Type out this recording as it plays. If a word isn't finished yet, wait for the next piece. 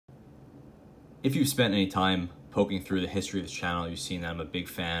If you've spent any time poking through the history of this channel, you've seen that I'm a big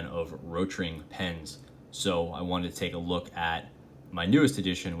fan of Rotring pens. So I wanted to take a look at my newest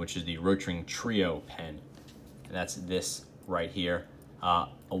edition, which is the Rotring Trio pen. And that's this right here. A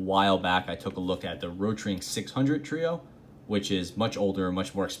while back, I took a look at the Rotring 600 Trio, which is much older,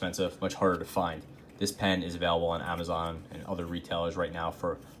 much more expensive, much harder to find. This pen is available on Amazon and other retailers right now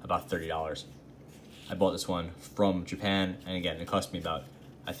for about $30. I bought this one from Japan, and again, it cost me about,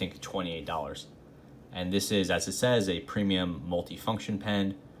 I think, $28. And this is, as it says, a premium multifunction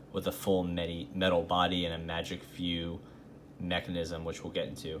pen with a full metal body and a magic view mechanism, which we'll get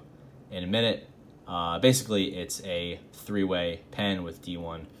into in a minute. Basically, it's a three-way pen with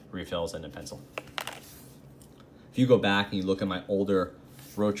D1 refills and a pencil. If you go back and you look at my older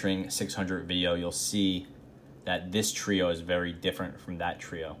Rotring 600 video, you'll see that this trio is very different from that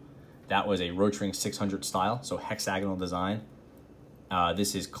trio. That was a Rotring 600 style, so hexagonal design.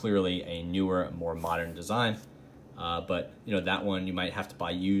 This is clearly a newer, more modern design, but you know, that one you might have to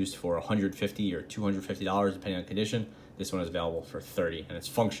buy used for $150 or $250 depending on condition. This one is available for $30, and it's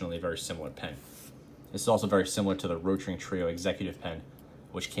functionally a very similar pen. This is also very similar to the Rotring Trio Executive Pen,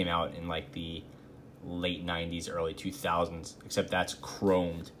 which came out in like the late 90s, early 2000s, except that's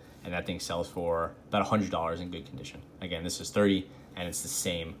chromed, and that thing sells for about $100 in good condition. Again, this is $30, and it's the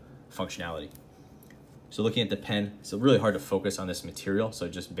same functionality. So looking at the pen, it's really hard to focus on this material, so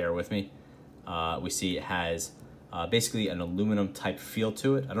just bear with me. We see it has basically an aluminum type feel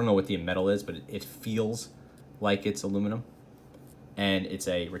to it. I don't know what the metal is, but it feels like it's aluminum. And it's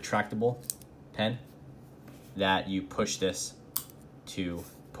a retractable pen that you push this to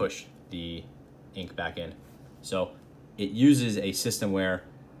push the ink back in. So it uses a system where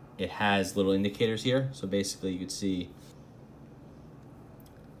it has little indicators here. So basically you could see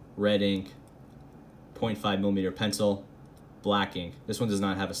red ink, 0.5mm pencil, black ink. This one does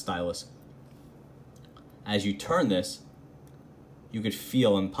not have a stylus. As you turn this, you could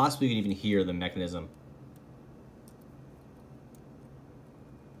feel and possibly you could even hear the mechanism.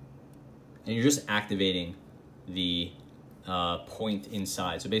 And you're just activating the point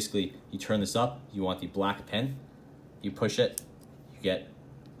inside. So basically, you turn this up, you want the black pen, you push it, you get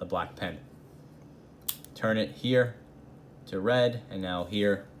the black pen. Turn it here to red, and now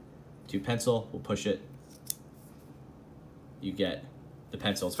here to pencil, we'll push it, you get the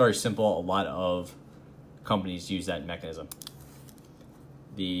pencil. It's very simple. A lot of companies use that mechanism.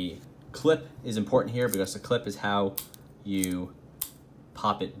 The clip is important here because the clip is how you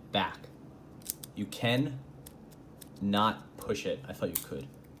pop it back. You can not push it. I thought you could.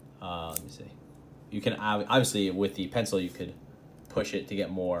 Let me see. You can, obviously with the pencil, you could push it to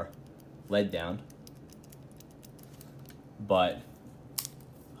get more lead down, but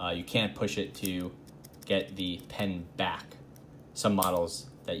you can't push it to get the pen back. Some models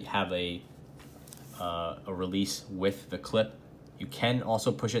that you have a release with the clip, you can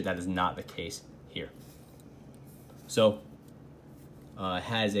also push it. That is not the case here. So it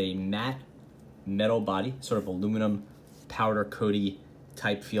has a matte metal body, sort of aluminum powder coaty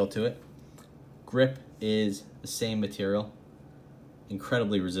type feel to it. Grip is the same material,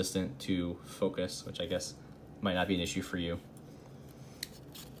 incredibly resistant to focus, which I guess might not be an issue for you.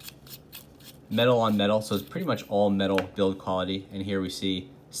 Metal on metal, so it's pretty much all metal build quality. And here we see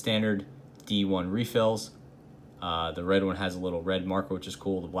standard D1 refills. The red one has a little red marker, which is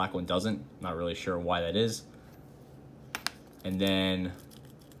cool. The black one doesn't. Not really sure why that is. And then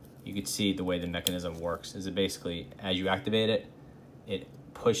you can see the way the mechanism works is it basically, as you activate it, it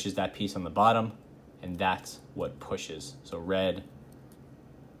pushes that piece on the bottom, and that's what pushes. So red,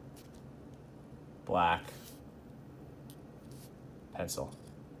 black, pencil.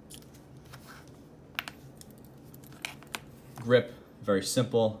 Grip, very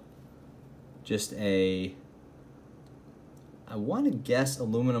simple. Just I want to guess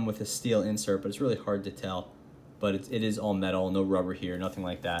aluminum with a steel insert, but it's really hard to tell. But it is all metal, no rubber here, nothing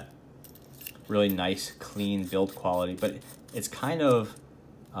like that. Really nice, clean build quality, but it's kind of,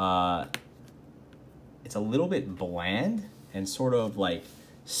 it's a little bit bland and sort of like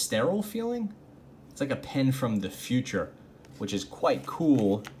sterile feeling. It's like a pen from the future, which is quite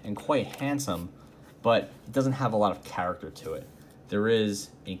cool and quite handsome, but it doesn't have a lot of character to it. There is,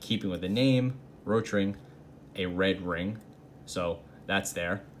 in keeping with the name, Rotring, a red ring, so that's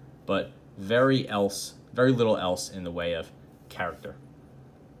there, but very little else in the way of character.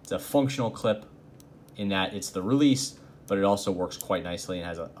 It's a functional clip in that it's the release, but it also works quite nicely and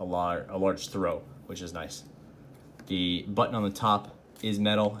has a large throw, which is nice. The button on the top is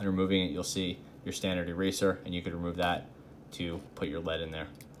metal, and removing it, you'll see your standard eraser, and you could remove that to put your lead in there.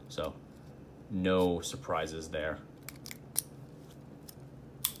 So no surprises there.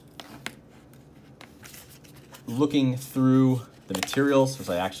 looking through the materials, because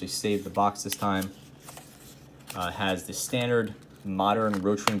I actually saved the box this time, it has the standard modern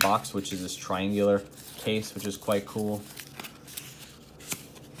Rotring box, which is this triangular case, which is quite cool.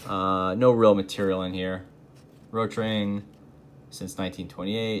 No real material in here. Rotring since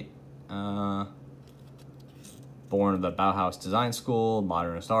 1928. Born of the Bauhaus Design School,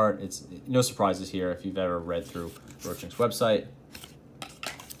 modernist art. It's no surprises here if you've ever read through Rotring's website.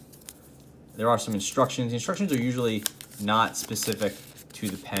 There are some instructions. The instructions are usually not specific to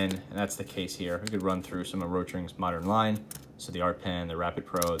the pen, and that's the case here. We could run through some of Rotring's modern line. So the Art Pen, the Rapid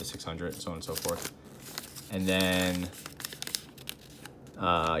Pro, the 600, so on and so forth. And then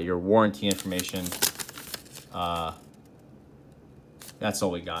your warranty information. That's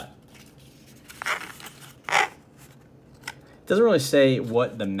all we got. It doesn't really say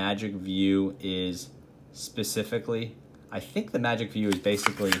what the Magic View is specifically. I think the Magic View is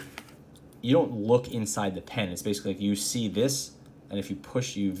basically, you don't look inside the pen. It's basically like you see this, and if you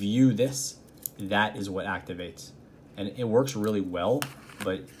push, you view this, that is what activates. And it works really well,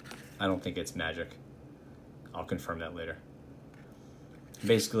 but I don't think it's magic. I'll confirm that later.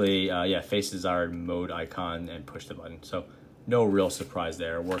 Basically, yeah, face desired mode icon and push the button. So no real surprise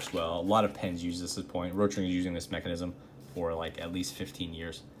there. It works well. A lot of pens use this at this point. Rotring is using this mechanism for like at least 15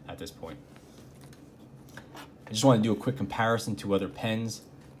 years at this point. I just want to do a quick comparison to other pens.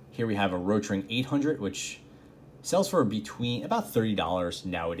 Here we have a Rotring 800, which sells for between about $30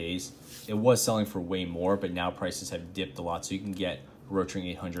 nowadays. It was selling for way more, but now prices have dipped a lot, so you can get Rotring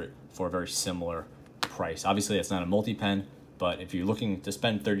 800 for a very similar price. Obviously, it's not a multi-pen, but if you're looking to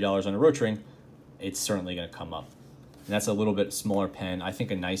spend $30 on a Rotring, it's certainly going to come up. And that's a little bit smaller pen. I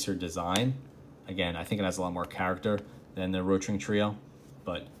think a nicer design. Again, I think it has a lot more character than the Rotring Trio,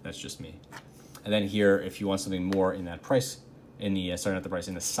 but that's just me. And then here, if you want something more in that price, in the starting at the price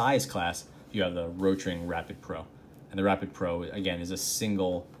in the size class, you have the Rotring Rapid Pro. And the Rapid Pro, again, is a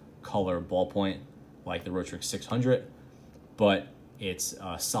single color ballpoint like the Rotring 600, but it's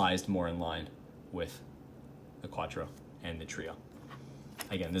sized more in line with the Quattro and the Trio.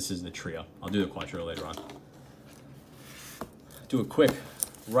 Again, this is the Trio. I'll do the Quattro later on. Do a quick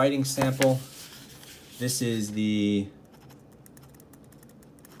writing sample. This is the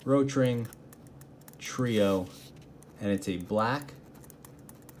Rotring Trio, and it's a black,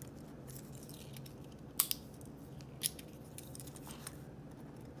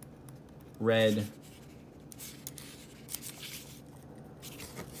 red,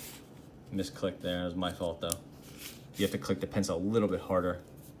 misclicked there, it was my fault though. You have to click the pencil a little bit harder.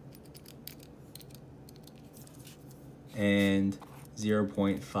 And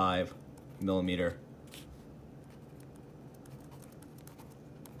 0.5 millimeter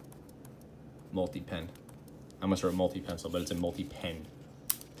multi-pen. I almost wrote multi-pencil, but it's a multi-pen.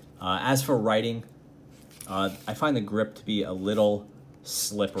 As for writing, I find the grip to be a little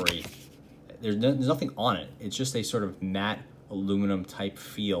slippery. There's nothing on it. It's just a sort of matte aluminum type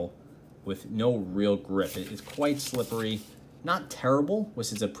feel with no real grip. It's quite slippery. Not terrible,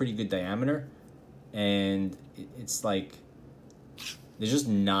 which is a pretty good diameter. And it's like, there's just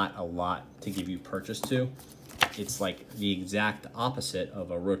not a lot to give you purchase to. It's like the exact opposite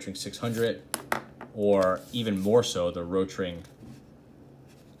of a Rotring 600, or even more so, the Rotring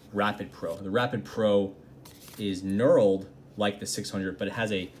Rapid Pro. The Rapid Pro is knurled like the 600, but it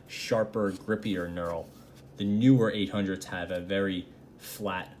has a sharper, grippier knurl. The newer 800s have a very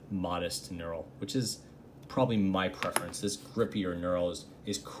flat, modest knurl, which is probably my preference. This grippier knurl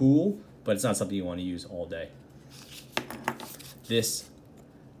is cool, but it's not something you want to use all day. This,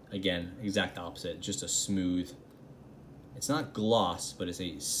 again, exact opposite, just a smooth, it's not gloss, but it's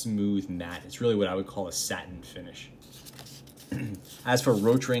a smooth matte. It's really what I would call a satin finish. As for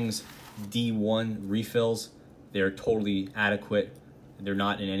Rotring's D1 refills, they're totally adequate. They're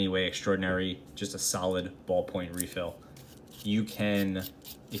not in any way extraordinary, just a solid ballpoint refill. You can,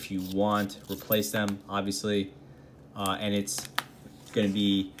 if you want, replace them, obviously, and it's going to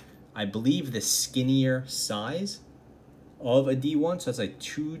be, I believe, the skinnier size of a D1, so that's like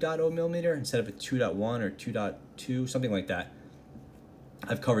 2.0 millimeter instead of a 2.1 or 2.2, something like that.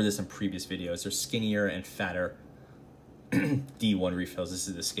 I've covered this in previous videos. They're skinnier and fatter D1 refills. This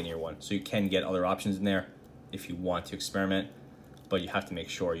is the skinnier one, so you can get other options in there if you want to experiment, but you have to make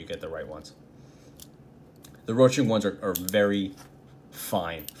sure you get the right ones. The Rotring ones are very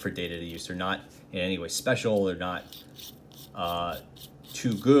fine for day-to-day use. They're not in any way special. They're not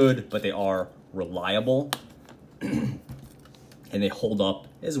too good, but they are reliable. And they hold up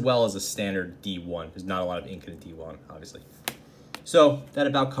as well as a standard D1. There's not a lot of ink in a D1, obviously. So that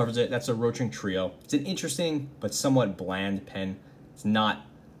about covers it. That's a Rotring Trio. It's an interesting but somewhat bland pen. It's not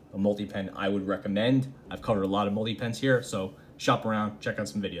a multi-pen I would recommend. I've covered a lot of multi-pens here, so shop around, check out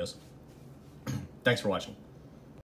some videos. Thanks for watching.